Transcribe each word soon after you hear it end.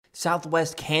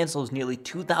Southwest cancels nearly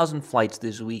 2,000 flights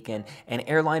this weekend, and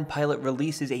airline pilot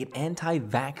releases an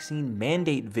anti-vaccine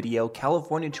mandate video.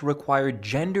 California to require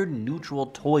gender-neutral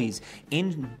toys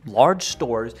in large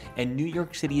stores, and New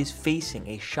York City is facing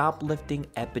a shoplifting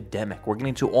epidemic. We're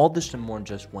getting to all this and more in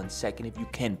just 1 second. If you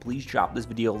can, please drop this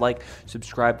video a like,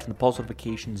 subscribe to the post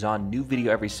notifications on, new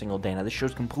video every single day. Now, this show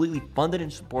is completely funded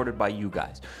and supported by you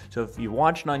guys. So if you're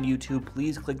watching on YouTube,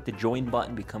 please click the join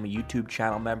button, become a YouTube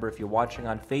channel member. If you're watching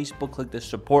on Facebook, click the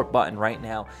support button right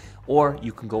now, or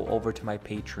you can go over to my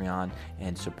Patreon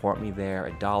and support me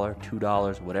there. $1,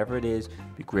 $2, whatever it is,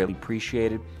 be greatly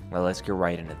appreciated. Well, let's get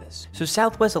right into this. So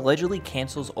Southwest allegedly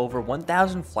cancels over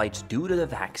 1,000 flights due to the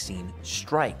vaccine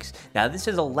strikes. Now, this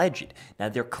is alleged.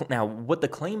 Now, what the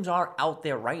claims are out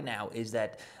there right now is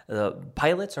that the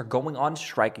pilots are going on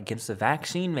strike against the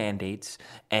vaccine mandates,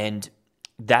 and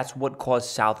that's what caused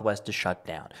Southwest to shut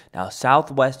down. Now,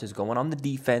 Southwest is going on the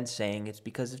defense, saying it's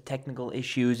because of technical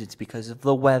issues, it's because of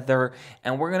the weather,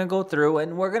 and we're going to go through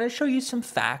and we're going to show you some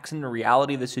facts and the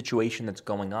reality of the situation that's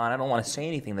going on. I don't want to say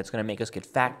anything that's going to make us get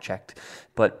fact-checked,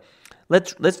 but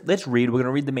let's read. We're going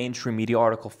to read the mainstream media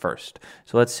article first.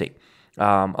 So let's see.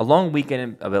 A long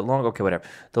weekend, a bit long, okay, whatever.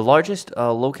 The largest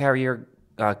low-carrier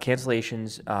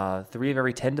cancellations, 3 of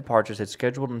every 10 departures had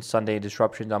scheduled on Sunday,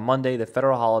 disruptions on Monday, the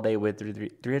federal holiday, with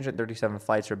 337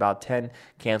 flights, or about 10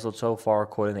 canceled so far,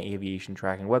 according to the aviation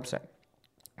tracking website.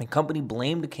 The company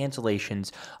blamed the cancellations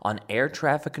on air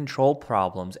traffic control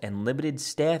problems and limited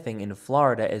staffing in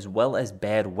Florida, as well as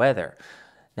bad weather.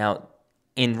 Now,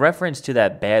 in reference to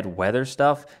that bad weather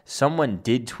stuff, someone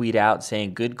did tweet out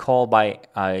saying, "Good call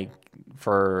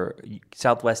for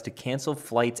Southwest to cancel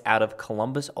flights out of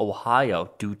Columbus,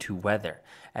 Ohio due to weather."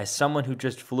 As someone who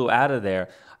just flew out of there,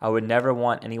 I would never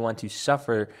want anyone to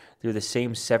suffer through the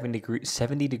same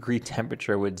 70-degree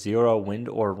temperature with zero wind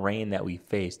or rain that we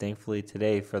faced. Thankfully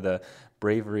today, for the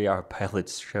bravery our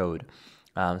pilots showed.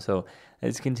 So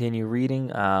let's continue reading.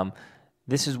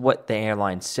 This is what the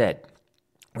airline said.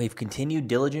 "We've continued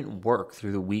diligent work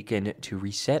through the weekend to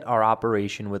reset our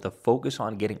operation with a focus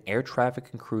on getting air traffic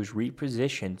and crews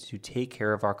repositioned to take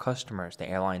care of our customers," the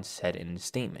airline said in a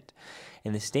statement.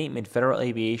 In the statement, Federal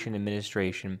Aviation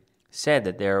Administration said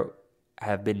that there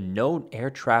have been no air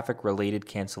traffic-related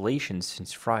cancellations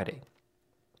since Friday.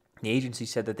 The agency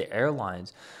said that the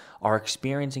airlines are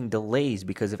experiencing delays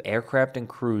because of aircraft and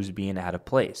crews being out of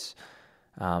place.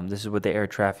 This is what the air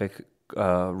traffic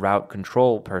route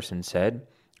control person said.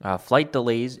 Flight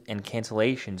delays and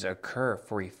cancellations occur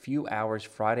for a few hours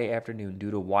Friday afternoon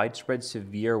due to widespread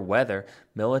severe weather,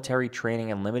 military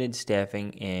training, and limited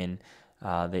staffing in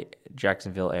the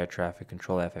Jacksonville Air Traffic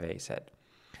Control, FAA said.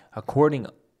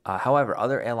 However,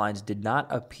 other airlines did not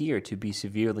appear to be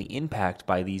severely impacted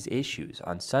by these issues.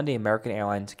 On Sunday, American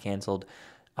Airlines canceled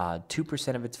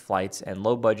 2% of its flights, and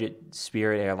low-budget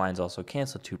Spirit Airlines also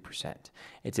canceled 2%.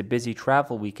 It's a busy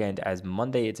travel weekend, as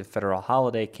Monday it's a federal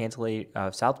holiday.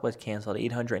 Southwest canceled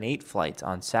 808 flights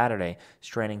on Saturday,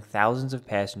 straining thousands of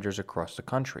passengers across the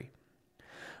country.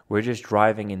 "We're just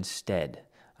driving instead."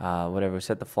 Whatever,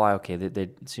 set the fly. Okay,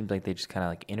 it seems like they just kind of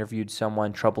like interviewed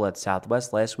someone. Trouble at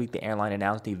Southwest. Last week, the airline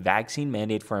announced a vaccine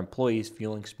mandate for employees,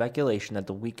 fueling speculation that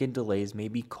the weekend delays may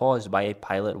be caused by a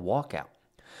pilot walkout.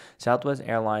 Southwest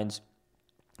Airlines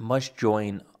must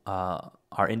join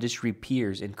our industry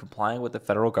peers in complying with the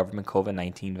federal government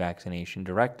COVID-19 vaccination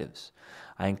directives.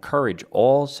 I encourage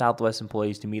all Southwest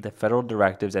employees to meet the federal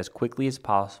directives as quickly as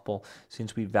possible,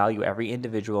 since we value every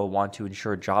individual and want to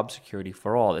ensure job security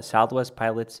for all. The Southwest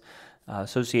Pilots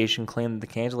Association claimed that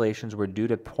the cancellations were due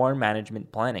to poor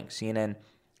management planning. CNN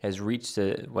has reached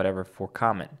for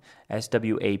comment.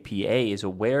 SWAPA is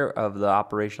aware of the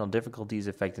operational difficulties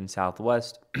affecting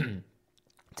Southwest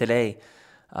today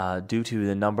due to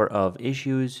the number of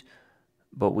issues,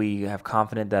 but we have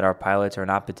confident that our pilots are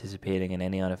not participating in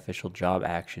any unofficial job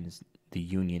actions, the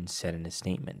union said in a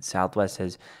statement. Southwest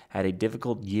has had a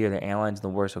difficult year. The airline's the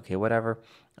worst. Okay, whatever.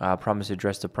 Promise to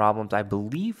address the problems. I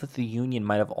believe that the union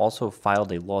might have also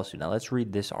filed a lawsuit. Now, let's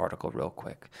read this article real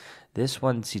quick. This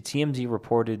one, TMZ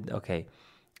reported,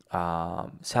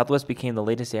 Southwest became the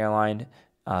latest airline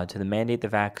to mandate the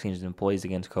vaccines of employees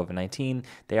against COVID-19.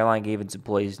 The airline gave its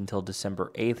employees until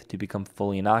December 8th to become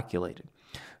fully inoculated.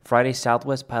 Friday,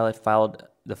 Southwest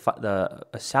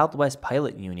Southwest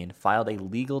Pilot Union filed a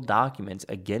legal documents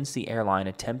against the airline,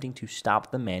 attempting to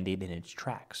stop the mandate in its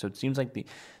tracks. So it seems like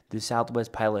the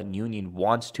Southwest Pilot Union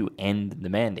wants to end the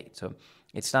mandate. So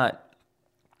it's not,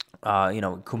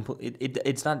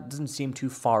 it doesn't seem too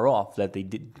far off that they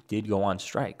did go on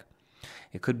strike.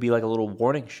 It could be like a little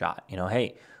warning shot.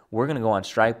 Hey, we're going to go on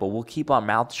strike, but we'll keep our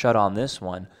mouth shut on this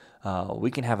one.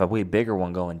 we can have a way bigger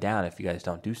one going down if you guys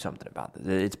don't do something about this.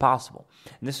 It's possible.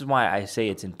 And this is why I say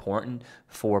it's important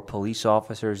for police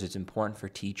officers, it's important for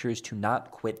teachers to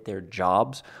not quit their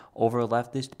jobs over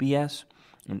leftist BS.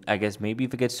 And I guess maybe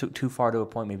if it gets too far to a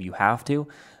point, maybe you have to.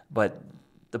 But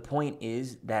the point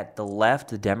is that the left,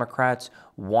 the Democrats,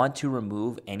 want to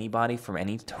remove anybody from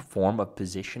any form of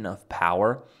position of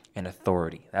power and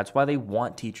authority. That's why they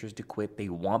want teachers to quit. They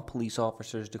want police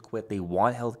officers to quit. They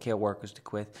want healthcare workers to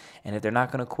quit. And if they're not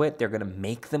going to quit, they're going to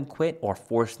make them quit or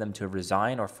force them to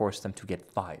resign or force them to get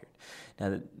fired.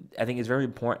 Now, I think it's very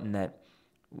important that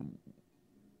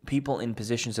people in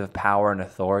positions of power and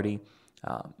authority,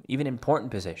 even important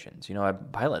positions,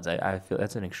 pilots, I feel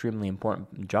that's an extremely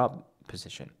important job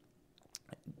position.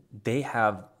 They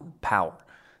have power.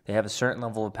 They have a certain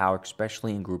level of power,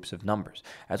 especially in groups of numbers.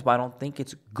 That's why I don't think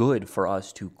it's good for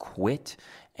us to quit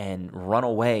and run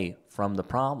away from the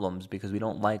problems because we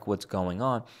don't like what's going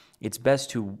on. It's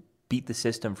best to beat the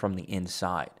system from the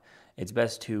inside. It's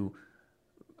best to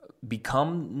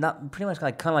become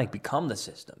become the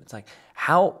system. It's like,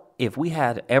 how if we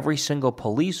had every single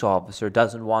police officer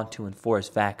doesn't want to enforce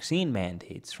vaccine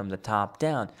mandates from the top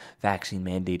down, vaccine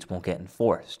mandates won't get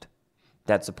enforced.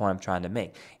 That's the point I'm trying to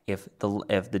make. If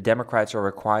the Democrats are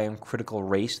requiring critical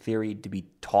race theory to be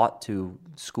taught to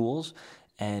schools,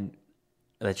 and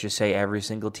let's just say every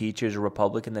single teacher is a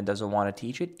Republican that doesn't want to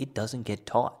teach it, it doesn't get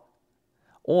taught.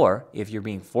 Or if you're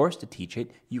being forced to teach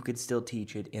it, you could still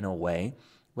teach it in a way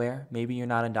where maybe you're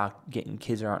not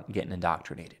kids aren't getting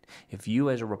indoctrinated. If you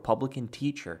as a Republican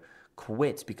teacher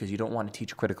quits because you don't want to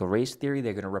teach critical race theory,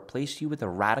 they're going to replace you with a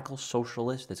radical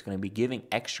socialist that's going to be giving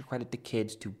extra credit to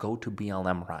kids to go to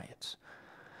BLM riots.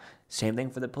 Same thing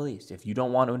for the police. If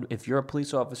you're a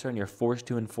police officer and you're forced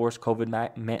to enforce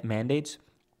COVID mandates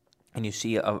and you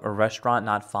see a restaurant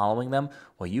not following them,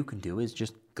 what you can do is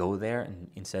just go there and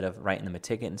instead of writing them a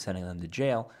ticket and sending them to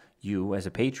jail, you as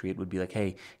a patriot would be like,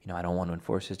 hey, I don't want to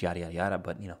enforce this, yada, yada, yada,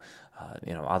 but,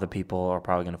 other people are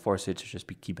probably going to force it, so just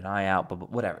keep an eye out,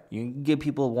 but whatever. You can give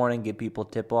people a warning, give people a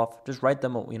tip-off, just write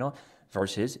them,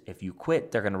 versus if you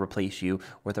quit, they're going to replace you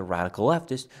with a radical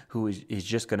leftist who is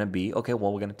just going to be, okay,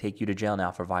 well, we're going to take you to jail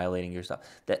now for violating your stuff.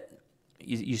 That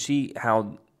you see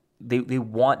how they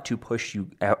want to push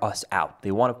us out.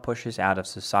 They want to push us out of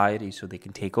society so they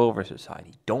can take over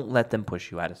society. Don't let them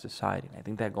push you out of society. And I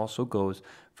think that also goes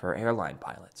for airline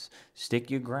pilots. Stick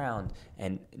your ground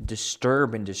and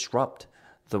disturb and disrupt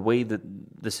the way that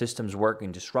the systems work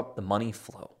and disrupt the money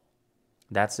flow.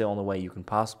 That's the only way you can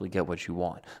possibly get what you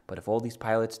want. But if all these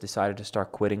pilots decided to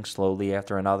start quitting slowly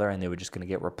after another and they were just going to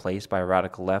get replaced by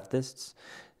radical leftists,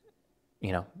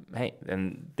 hey,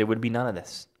 then there would be none of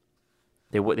this.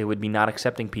 They would be not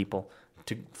accepting people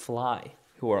to fly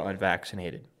who are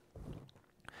unvaccinated.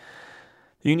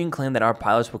 The union claimed that our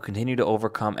pilots will continue to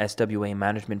overcome SWA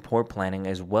management poor planning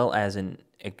as well as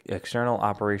external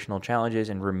operational challenges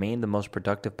and remain the most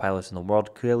productive pilots in the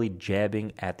world, clearly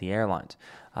jabbing at the airlines.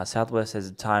 Southwest at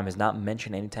the time has not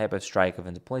mentioned any type of strike of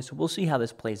employees, so we'll see how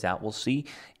this plays out. We'll see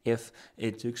if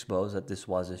it's exposed that this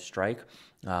was a strike.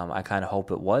 I kind of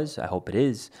hope it was. I hope it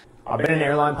is. I've been an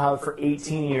airline pilot for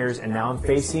 18 years, and now I'm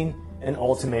facing an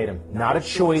ultimatum. Not a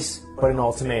choice, but an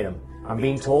ultimatum. I'm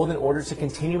being told in order to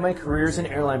continue my career as an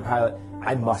airline pilot,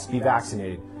 I must be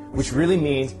vaccinated, which really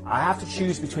means I have to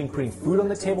choose between putting food on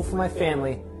the table for my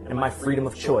family and my freedom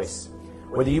of choice.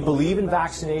 Whether you believe in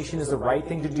vaccination is the right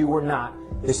thing to do or not,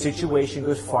 the situation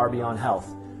goes far beyond health.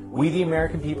 We, the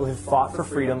American people, have fought for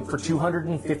freedom for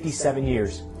 257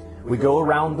 years. We go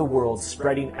around the world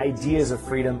spreading ideas of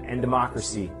freedom and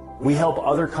democracy. We help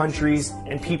other countries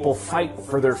and people fight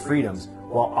for their freedoms,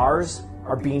 while ours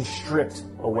are being stripped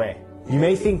away. You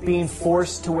may think being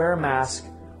forced to wear a mask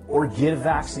or get a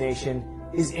vaccination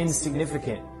is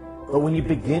insignificant, but when you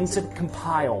begin to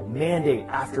compile mandate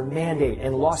after mandate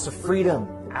and loss of freedom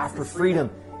after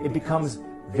freedom, it becomes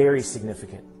very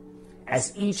significant.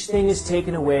 As each thing is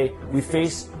taken away, we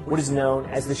face what is known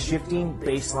as the shifting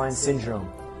baseline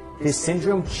syndrome. This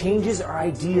syndrome changes our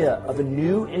idea of a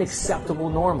new and acceptable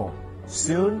normal.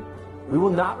 Soon, we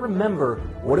will not remember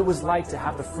what it was like to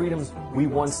have the freedoms we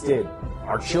once did.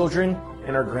 Our children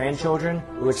and our grandchildren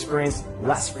will experience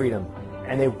less freedom,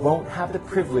 and they won't have the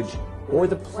privilege or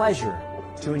the pleasure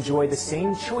to enjoy the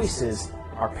same choices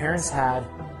our parents had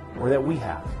or that we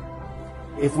have.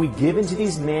 If we give in to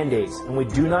these mandates and we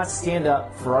do not stand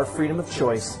up for our freedom of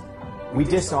choice, we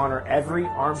dishonor every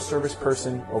armed service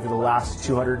person over the last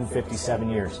 257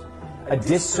 years. A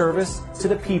disservice to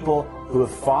the people who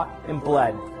have fought and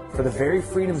bled for the very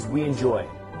freedoms we enjoy.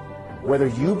 Whether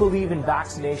you believe in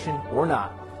vaccination or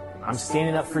not, I'm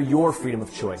standing up for your freedom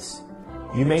of choice.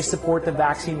 You may support the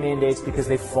vaccine mandates because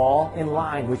they fall in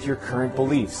line with your current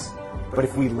beliefs. But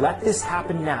if we let this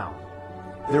happen now,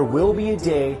 there will be a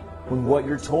day when what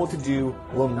you're told to do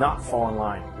will not fall in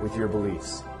line with your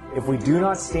beliefs. If we do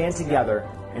not stand together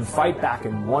and fight back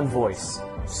in one voice,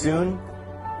 soon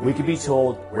we could be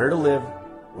told where to live,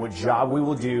 what job we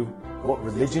will do, what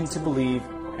religion to believe,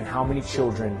 and how many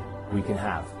children we can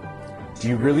have. Do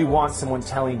you really want someone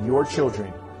telling your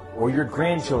children or your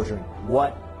grandchildren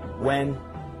what, when,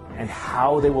 and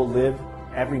how they will live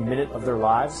every minute of their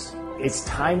lives? It's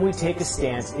time we take a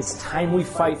stance. It's time we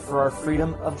fight for our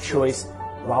freedom of choice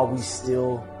while we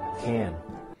still can.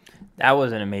 That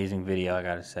was an amazing video, I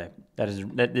gotta say.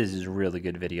 This is a really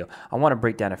good video. I want to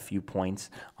break down a few points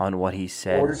on what he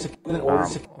said.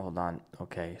 Hold on.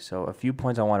 Okay, so a few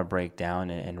points I want to break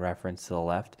down in reference to the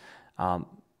left.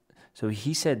 So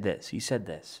he said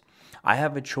this. I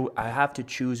have to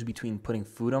choose between putting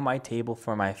food on my table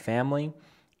for my family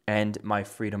and my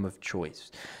freedom of choice.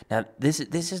 Now, this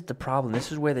is the problem.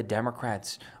 This is where the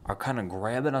Democrats are kind of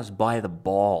grabbing us by the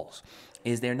balls,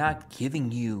 is they're not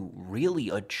giving you really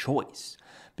a choice.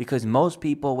 Because most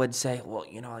people would say, well,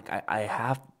 like I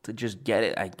have to just get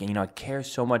it. I care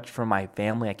so much for my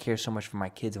family. I care so much for my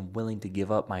kids. I'm willing to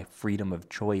give up my freedom of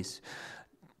choice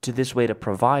to this way to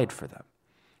provide for them.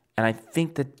 And I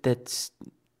think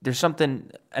there's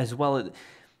something as well.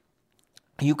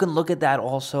 You can look at that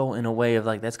also in a way of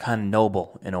like, that's kind of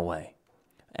noble in a way.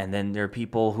 And then there are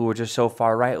people who are just so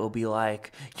far right will be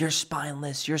like, you're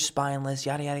spineless,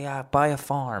 yada, yada, yada, buy a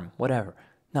farm, whatever.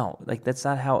 No, like that's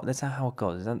not how it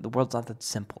goes. The world's not that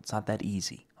simple. It's not that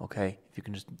easy, okay? If you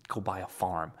can just go buy a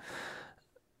farm.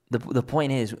 The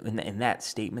point is, in that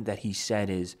statement that he said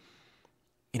is,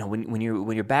 when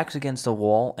your back's against the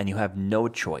wall and you have no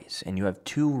choice and you have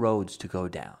two roads to go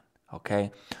down,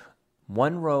 okay?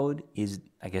 One road is,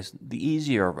 I guess, the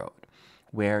easier road,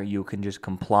 where you can just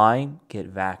comply, get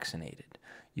vaccinated.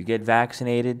 You get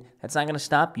vaccinated, that's not going to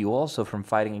stop you also from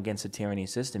fighting against a tyranny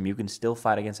system. You can still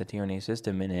fight against a tyranny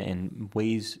system in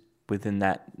ways within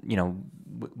that,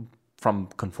 from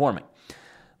conforming.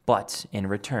 But in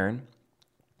return,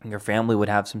 your family would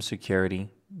have some security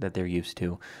that they're used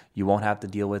to. You won't have to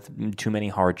deal with too many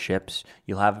hardships.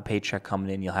 You'll have a paycheck coming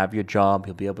in. You'll have your job.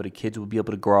 Kids will be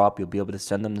able to grow up. You'll be able to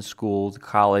send them to school, to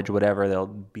college, whatever. They'll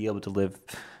be able to live,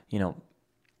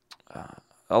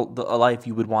 a life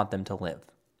you would want them to live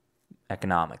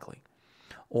economically.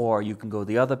 Or you can go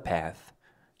the other path,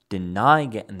 deny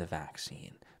getting the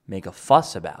vaccine, make a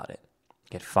fuss about it,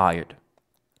 get fired.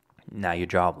 Now you're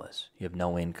jobless. You have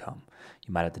no income.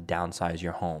 You might have to downsize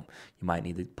your home. You might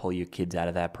need to pull your kids out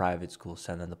of that private school,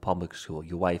 send them to public school.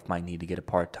 Your wife might need to get a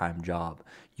part-time job.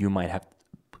 You might have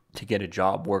to get a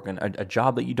job working, a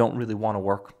job that you don't really want to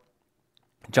work,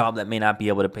 a job that may not be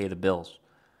able to pay the bills.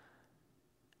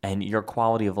 And your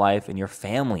quality of life and your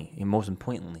family, and most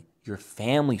importantly, your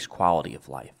family's quality of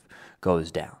life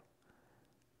goes down.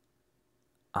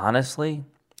 Honestly,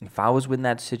 if I was in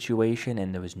that situation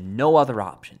and there was no other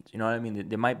options, you know what I mean?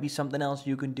 There might be something else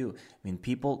you can do. I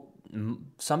mean,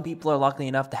 some people are lucky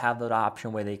enough to have that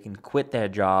option where they can quit their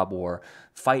job or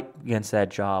fight against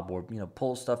that job or,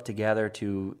 pull stuff together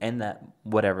to end that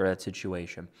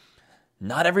situation.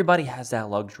 Not everybody has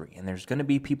that luxury, and there's going to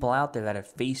be people out there that have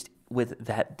faced with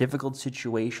that difficult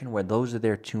situation where those are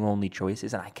their two only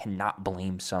choices, and I cannot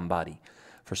blame somebody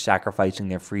for sacrificing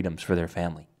their freedoms for their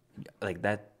family. Like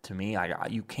that, to me,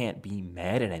 you can't be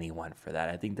mad at anyone for that.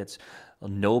 I think that's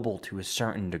noble to a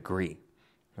certain degree,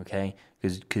 okay?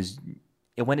 Because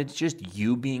when it's just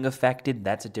you being affected,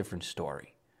 that's a different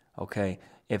story, okay?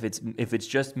 If it's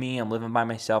just me, I'm living by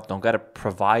myself, don't got to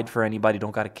provide for anybody,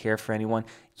 don't got to care for anyone,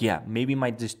 yeah, maybe my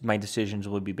decisions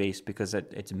would be based because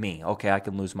it's me. Okay, I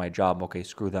can lose my job. Okay,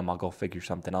 screw them. I'll go figure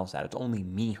something else out. It's only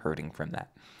me hurting from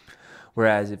that.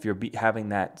 Whereas if you're having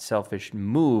that selfish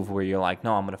move where you're like,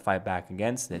 no, I'm going to fight back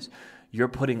against this, you're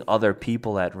putting other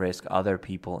people at risk, other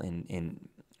people in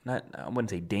not, I wouldn't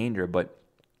say danger, but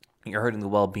you're hurting the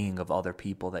well-being of other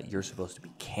people that you're supposed to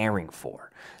be caring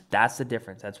for. That's the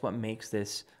difference. That's what makes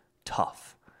this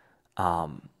tough.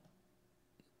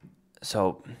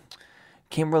 So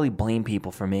can't really blame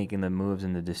people for making the moves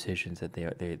and the decisions that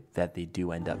they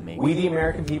do end up making. We, the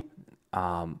American people.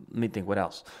 Let me think. What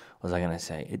else was I gonna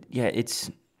say?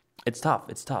 It's tough.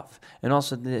 It's tough. And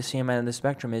also the same end of the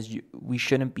spectrum is we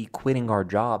shouldn't be quitting our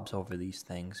jobs over these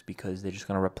things because they're just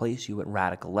going to replace you with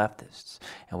radical leftists.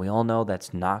 And we all know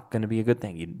that's not going to be a good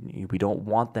thing. We don't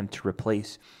want them to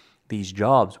replace these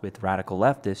jobs with radical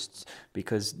leftists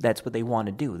because that's what they want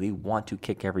to do. They want to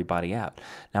kick everybody out.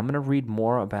 Now I'm going to read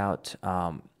more about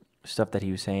stuff that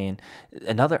he was saying.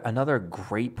 Another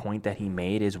great point that he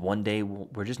made is one day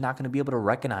we're just not going to be able to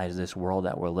recognize this world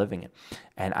that we're living in.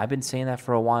 And I've been saying that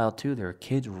for a while too. There are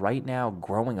kids right now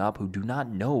growing up who do not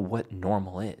know what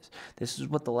normal is. This is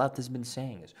what the left has been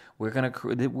saying is we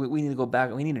need to go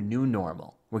back. We need a new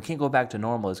normal. We can't go back to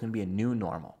normal. It's going to be a new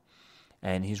normal.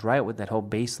 And he's right with that whole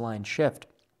baseline shift.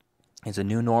 It's a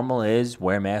new normal is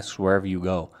wear masks wherever you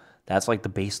go. That's like the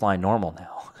baseline normal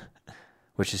now.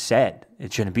 Which is sad.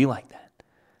 It shouldn't be like that.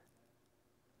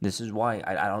 This is why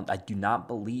I do not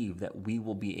believe that we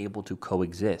will be able to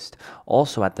coexist.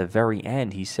 Also, at the very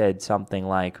end, he said something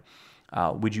like,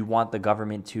 would you want the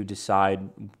government to decide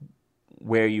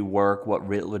where you work, what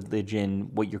religion,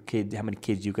 what your kid, how many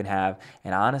kids you can have?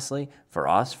 And honestly, for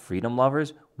us, freedom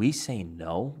lovers, we say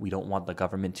no. We don't want the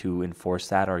government to enforce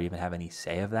that or even have any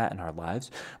say of that in our lives.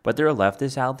 But there are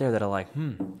leftists out there that are like,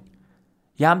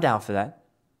 yeah, I'm down for that.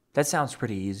 That sounds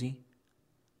pretty easy.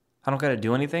 I don't got to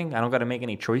do anything. I don't got to make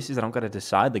any choices. I don't got to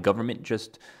decide. The government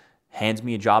just hands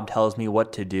me a job, tells me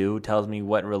what to do, tells me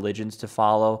what religions to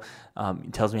follow,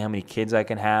 tells me how many kids I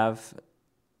can have.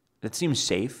 It seems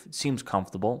safe. It seems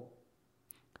comfortable.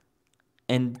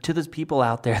 And to those people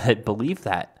out there that believe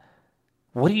that,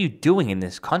 what are you doing in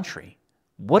this country?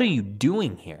 What are you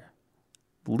doing here?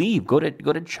 Leave. Go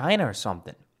to China or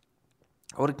something.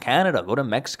 Go to Canada. Go to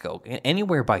Mexico.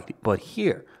 Anywhere but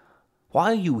here.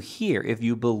 Why are you here if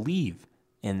you believe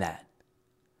in that?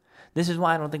 This is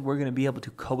why I don't think we're going to be able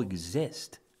to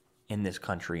coexist in this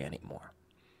country anymore.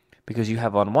 Because you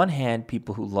have on one hand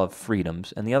people who love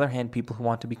freedoms, and the other hand people who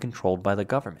want to be controlled by the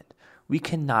government. We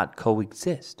cannot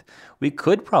coexist. We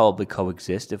could probably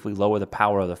coexist if we lower the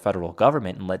power of the federal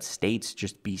government and let states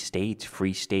just be states,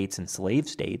 free states and slave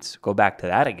states. Go back to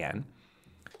that again.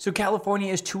 So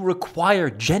California is to require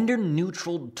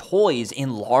gender-neutral toys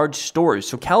in large stores.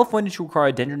 So California is to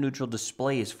require gender-neutral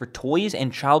displays for toys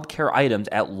and childcare items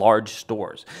at large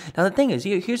stores. Now the thing is,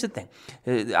 here's the thing.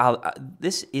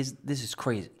 This is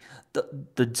crazy.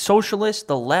 The socialists,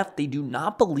 the left, they do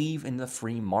not believe in the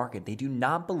free market. They do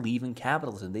not believe in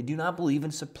capitalism. They do not believe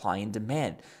in supply and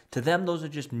demand. To them, those are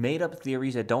just made-up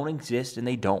theories that don't exist and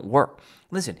they don't work.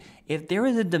 Listen, if there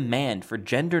is a demand for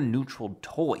gender-neutral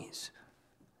toys,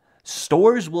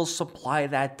 stores will supply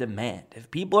that demand.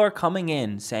 If people are coming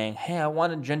in saying, hey, I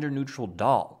want a gender-neutral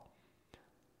doll,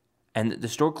 and the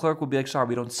store clerk will be like, sorry,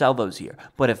 we don't sell those here.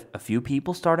 But if a few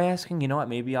people start asking, you know what,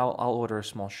 maybe I'll order a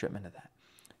small shipment of that.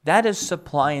 That is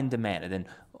supply and demand. And then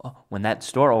when that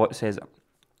store says,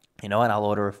 you know what, I'll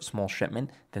order a small shipment,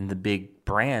 then the big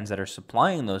brands that are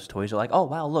supplying those toys are like, oh,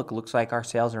 wow, look, looks like our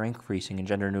sales are increasing in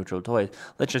gender-neutral toys.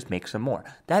 Let's just make some more.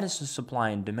 That is the supply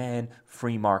and demand,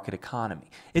 free market economy.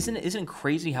 Isn't it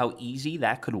crazy how easy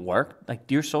that could work? Like,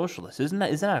 dear socialists, isn't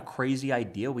that a crazy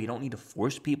idea? We don't need to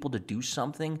force people to do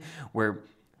something where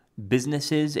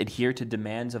businesses adhere to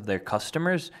demands of their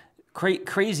customers?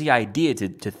 Crazy idea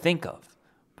to think of.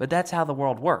 But that's how the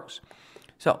world works.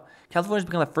 So California has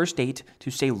become the first state to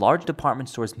say large department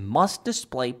stores must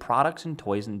display products and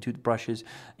toys and toothbrushes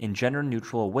in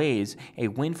gender-neutral ways, a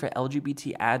win for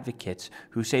LGBT advocates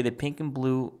who say the pink and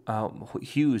blue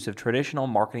hues of traditional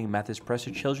marketing methods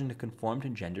pressure children to conform to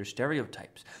gender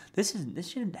stereotypes.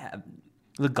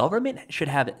 The government should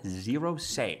have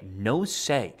no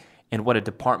say in what a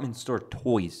department store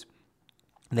toys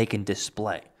they can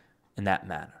display in that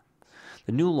manner.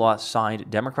 The new law,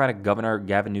 signed Democratic Governor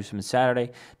Gavin Newsom on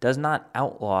Saturday, does not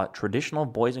outlaw traditional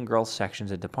boys and girls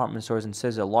sections at department stores and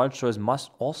says that large stores must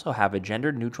also have a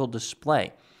gender-neutral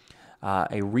display,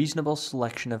 a reasonable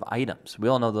selection of items. We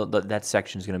all know that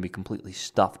section is going to be completely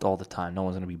stuffed all the time. No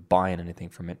one's going to be buying anything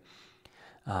from it.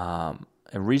 A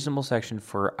reasonable section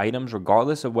for items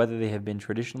regardless of whether they have been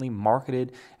traditionally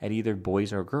marketed at either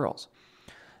boys or girls.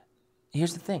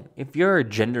 Here's the thing. If you're a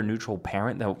gender-neutral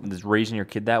parent that is raising your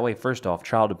kid that way, first off,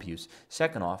 child abuse.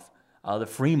 Second off, the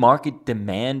free market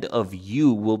demand of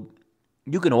you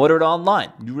can order it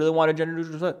online. You really want a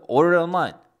gender-neutral toy? Order it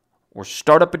online. Or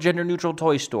start up a gender-neutral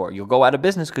toy store. You'll go out of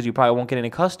business because you probably won't get any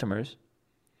customers.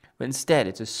 But instead,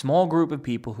 it's a small group of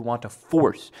people who want to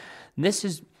force. And this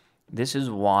is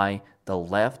why the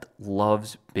left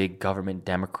loves big government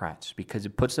Democrats, because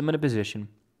it puts them in a position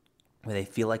where they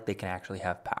feel like they can actually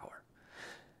have power.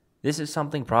 This is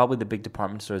something probably the big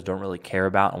department stores don't really care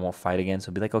about and won't fight against.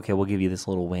 They'll be like, okay, we'll give you this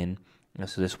little win,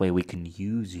 so this way we can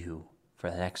use you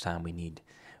for the next time we need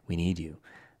you.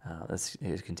 Let's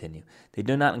continue. They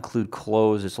do not include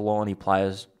clothes. This law only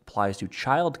applies to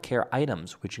child care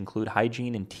items, which include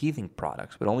hygiene and teething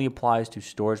products, but only applies to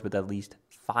stores with at least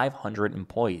 500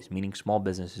 employees, meaning small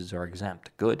businesses are exempt.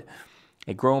 Good.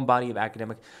 A growing body of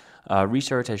academic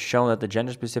Research has shown that the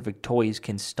gender-specific toys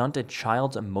can stunt a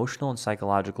child's emotional and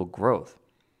psychological growth.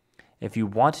 If you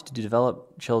want to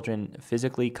develop children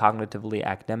physically, cognitively,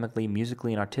 academically,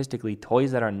 musically, and artistically,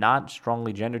 toys that are not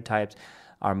strongly gender types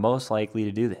are most likely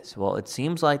to do this. Well, it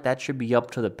seems like that should be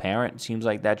up to the parent. It seems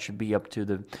like that should be up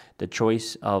to the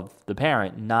choice of the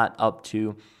parent, not up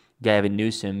to Gavin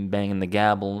Newsom banging the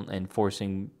gavel and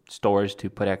forcing stores to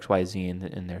put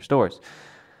XYZ in their stores.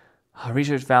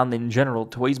 Research found that in general,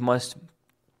 toys must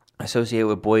associate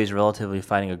with boys relatively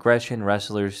fighting aggression.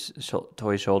 Wrestlers,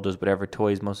 toy shoulders, whatever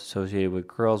toys most associated with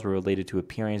girls were related to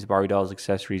appearance, Barbie dolls,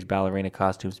 accessories, ballerina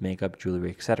costumes, makeup,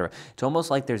 jewelry, etc. It's almost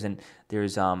like there's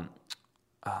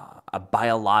a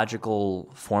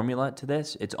biological formula to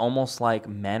this. It's almost like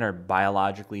men are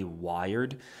biologically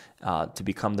wired to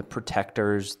become the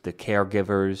protectors, the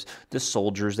caregivers, the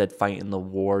soldiers that fight in the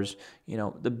wars,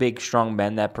 the big, strong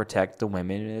men that protect the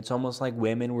women. And it's almost like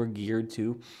women were geared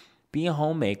to be a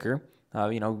homemaker,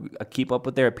 keep up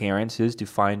with their appearances to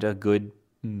find a good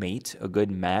mate, a good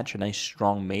match, a nice,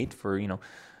 strong mate for,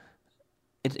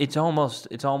 it's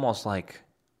almost like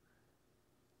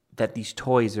that these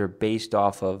toys are based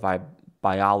off of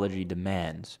biology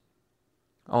demands.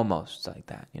 Almost like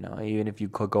that, Even if you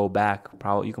could go back,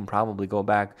 you can probably go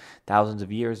back thousands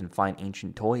of years and find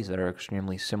ancient toys that are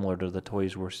extremely similar to the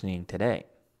toys we're seeing today.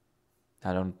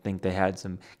 I don't think they had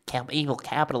some evil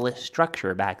capitalist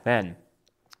structure back then.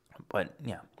 But,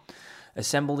 yeah.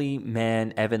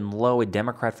 Assemblyman Evan Lowe, a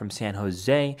Democrat from San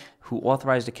Jose, who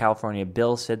authorized a California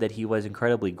bill, said that he was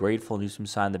incredibly grateful Newsom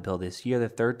signed the bill this year, the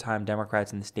third time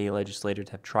Democrats in the state legislatures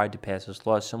have tried to pass this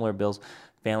law. Similar bills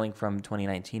failing from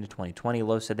 2019 to 2020.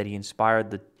 Lowe said that he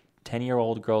inspired the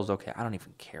 10-year-old girls. Okay, I don't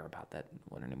even care about that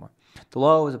one anymore. The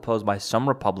law was opposed by some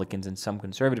Republicans and some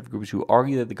conservative groups who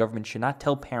argue that the government should not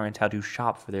tell parents how to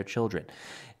shop for their children.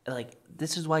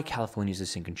 This is why California is a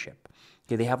sinking ship.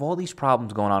 Okay, they have all these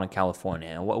problems going on in California.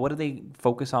 And what do they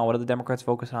focus on? What do the Democrats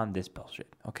focus on? This bullshit,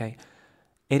 okay?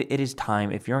 It is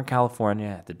time. If you're in California,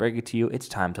 I have to break it to you, it's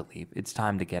time to leave. It's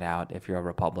time to get out if you're a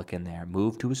Republican there.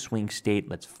 Move to a swing state.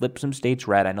 Let's flip some states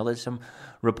red. I know there's some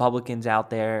Republicans out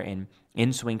there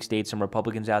in swing states, some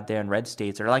Republicans out there in red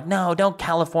states that are like, no, don't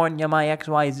California my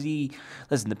XYZ.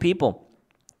 Listen, the people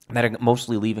that are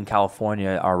mostly leaving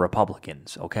California are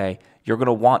Republicans, okay? You're going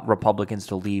to want Republicans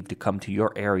to leave to come to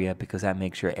your area because that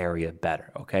makes your area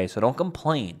better, okay? So don't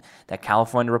complain that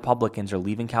California Republicans are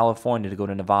leaving California to go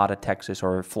to Nevada, Texas,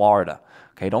 or Florida,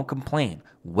 okay? Don't complain.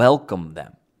 Welcome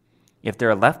them. If there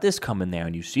are leftists coming there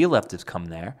and you see a leftist come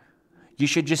there, you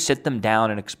should just sit them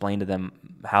down and explain to them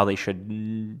how they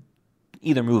should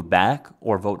either move back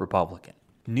or vote Republican.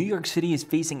 New York City is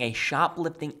facing a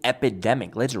shoplifting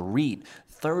epidemic. Let's read.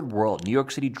 Third world. New York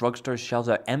City drugstore shelves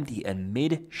are empty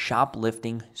amid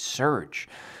shoplifting surge.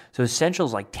 So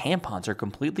essentials like tampons are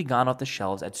completely gone off the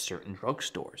shelves at certain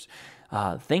drugstores.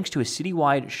 Thanks to a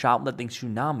citywide shoplifting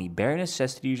tsunami, bare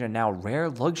necessities are now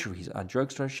rare luxuries on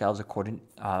drugstore shelves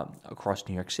across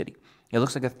New York City. It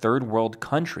looks like a third world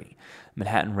country.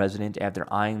 Manhattan resident,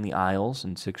 after eyeing the aisles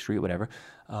in 6th Street, whatever,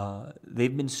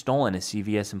 they've been stolen, a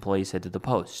CVS employee said to the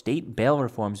Post. State bail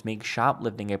reforms make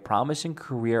shoplifting a promising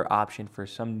career option for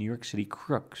some New York City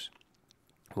crooks.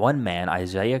 One man,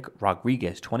 Isaiah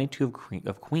Rodriguez, 22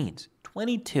 of Queens,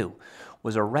 22,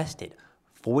 was arrested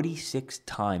 46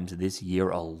 times this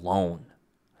year alone.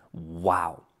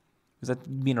 Wow. Is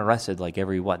that being arrested like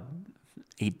every,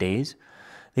 8 days?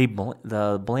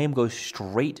 The blame goes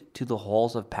straight to the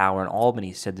halls of power in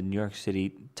Albany, said the New York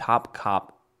City top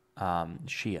cop,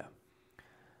 Shia.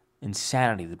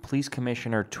 Insanity. The police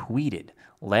commissioner tweeted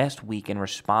last week in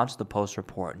response to the Post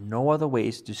report, no other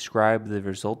ways to describe the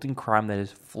resulting crime that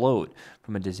has flowed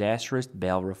from a disastrous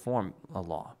bail reform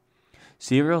law.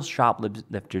 Serial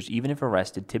shoplifters, even if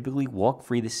arrested, typically walk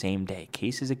free the same day.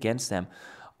 Cases against them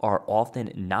are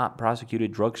often not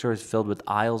prosecuted. Drugstores filled with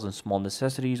aisles and small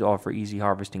necessities offer easy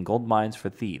harvesting gold mines for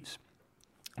thieves.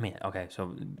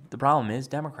 So the problem is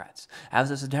Democrats.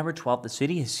 As of September 12th, the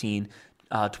city has seen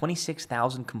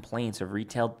 26,000 complaints of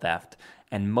retail theft,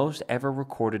 and most ever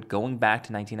recorded going back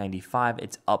to 1995.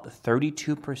 It's up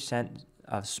 32%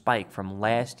 of spike from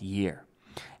last year,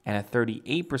 and a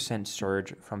 38%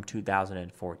 surge from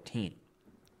 2014.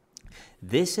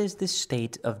 This is the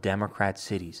state of Democrat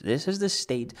cities. This is the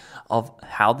state of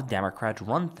how the Democrats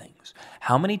run things.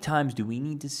 How many times do we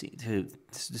need to see?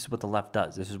 This is what the left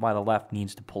does. This is why the left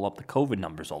needs to pull up the COVID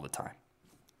numbers all the time.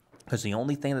 Because the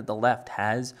only thing that the left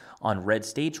has on red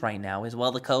states right now is, the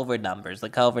COVID numbers.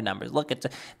 Look,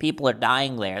 people are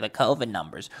dying there, the COVID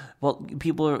numbers. Well,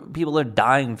 people are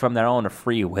dying from their own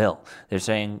free will. They're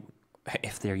saying,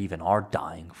 if they even are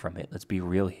dying from it. Let's be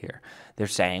real here. They're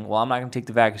saying, well, I'm not going to take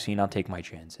the vaccine. I'll take my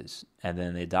chances. And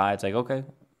then they die. It's like, okay,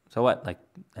 so what? Like,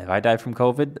 if I die from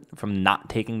COVID, from not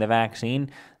taking the vaccine,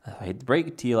 I hate to break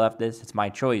it to you, leftists, it's my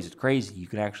choice. It's crazy. You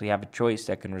can actually have a choice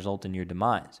that can result in your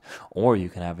demise. Or you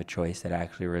can have a choice that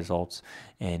actually results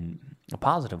in a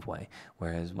positive way.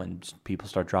 Whereas when people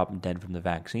start dropping dead from the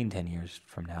vaccine 10 years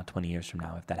from now, 20 years from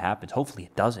now, if that happens, hopefully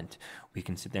it doesn't, we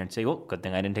can sit there and say, well, good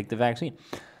thing I didn't take the vaccine.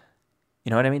 You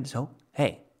know what I mean? So,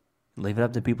 hey, leave it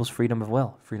up to people's freedom of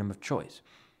will, freedom of choice.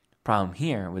 Problem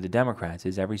here with the Democrats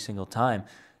is every single time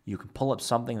you can pull up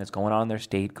something that's going on in their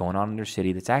state, going on in their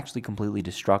city, that's actually completely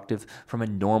destructive from a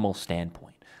normal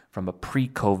standpoint, from a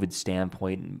pre-COVID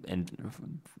standpoint, and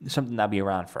something that'll be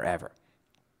around forever.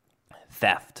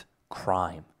 Theft,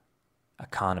 crime,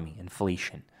 economy,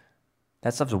 inflation.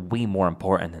 That stuff's way more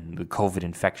important than the COVID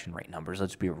infection rate numbers.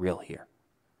 Let's be real here.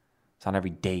 It's not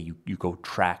every day you go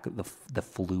track the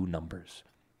flu numbers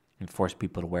and force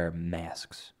people to wear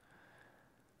masks.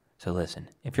 So listen,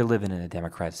 if you're living in a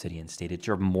Democrat city and state, it's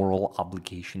your moral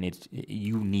obligation.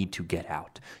 You need to get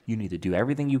out. You need to do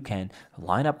everything you can,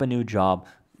 line up a new job.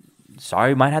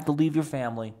 Sorry, you might have to leave your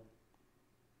family.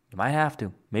 You might have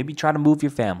to. Maybe try to move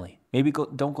your family. Maybe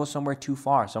don't go somewhere too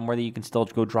far, somewhere that you can still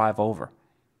go drive over.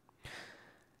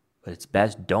 But it's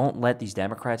best, don't let these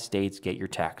Democrat states get your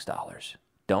tax dollars.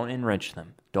 Don't enrich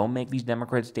them. Don't make these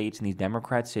Democrat states and these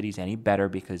Democrat cities any better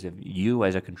because of you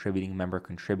as a contributing member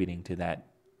contributing to that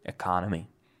economy.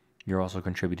 You're also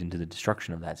contributing to the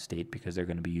destruction of that state because they're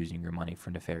going to be using your money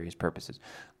for nefarious purposes.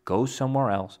 Go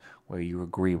somewhere else where you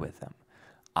agree with them.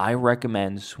 I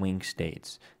recommend swing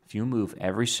states. If you move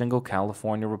every single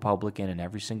California Republican and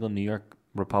every single New York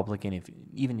Republican,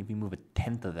 even if you move a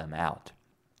tenth of them out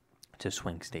to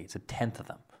swing states, a tenth of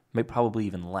them, maybe probably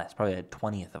even less, probably a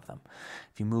 20th of them.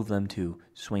 If you move them to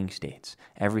swing states,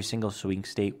 every single swing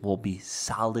state will be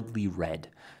solidly red.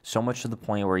 So much to the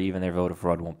point where even their voter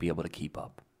fraud won't be able to keep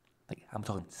up. Like, I'm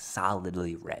talking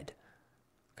solidly red.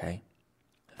 Okay?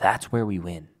 That's where we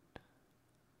win.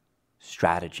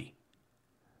 Strategy.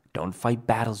 Don't fight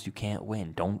battles you can't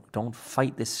win. Don't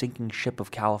fight the sinking ship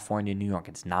of California, New York.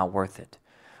 It's not worth it.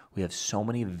 We have so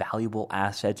many valuable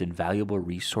assets and valuable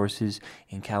resources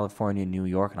in California and New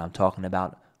York, and I'm talking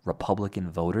about Republican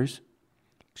voters.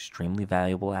 Extremely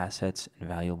valuable assets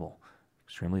and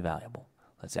extremely valuable.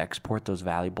 Let's export those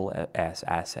valuable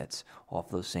assets off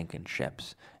those sinking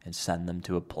ships and send them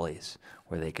to a place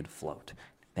where they could float.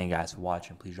 Thank you guys for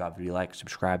watching. Please drop a video, like,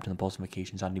 subscribe to the post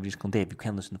notifications on every single day. If you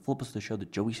can, listen to full episodes of the show, the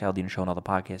Joey Saladino Show, and all the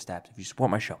podcast apps. If you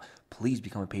support my show, please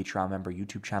become a Patreon member,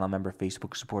 YouTube channel member,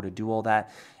 Facebook supporter. Do all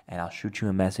that, and I'll shoot you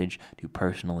a message to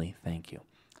personally thank you.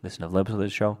 Listen to the episode of the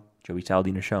show, Joey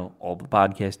Saladino Show, all the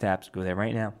podcast apps. Go there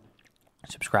right now.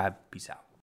 Subscribe. Peace out.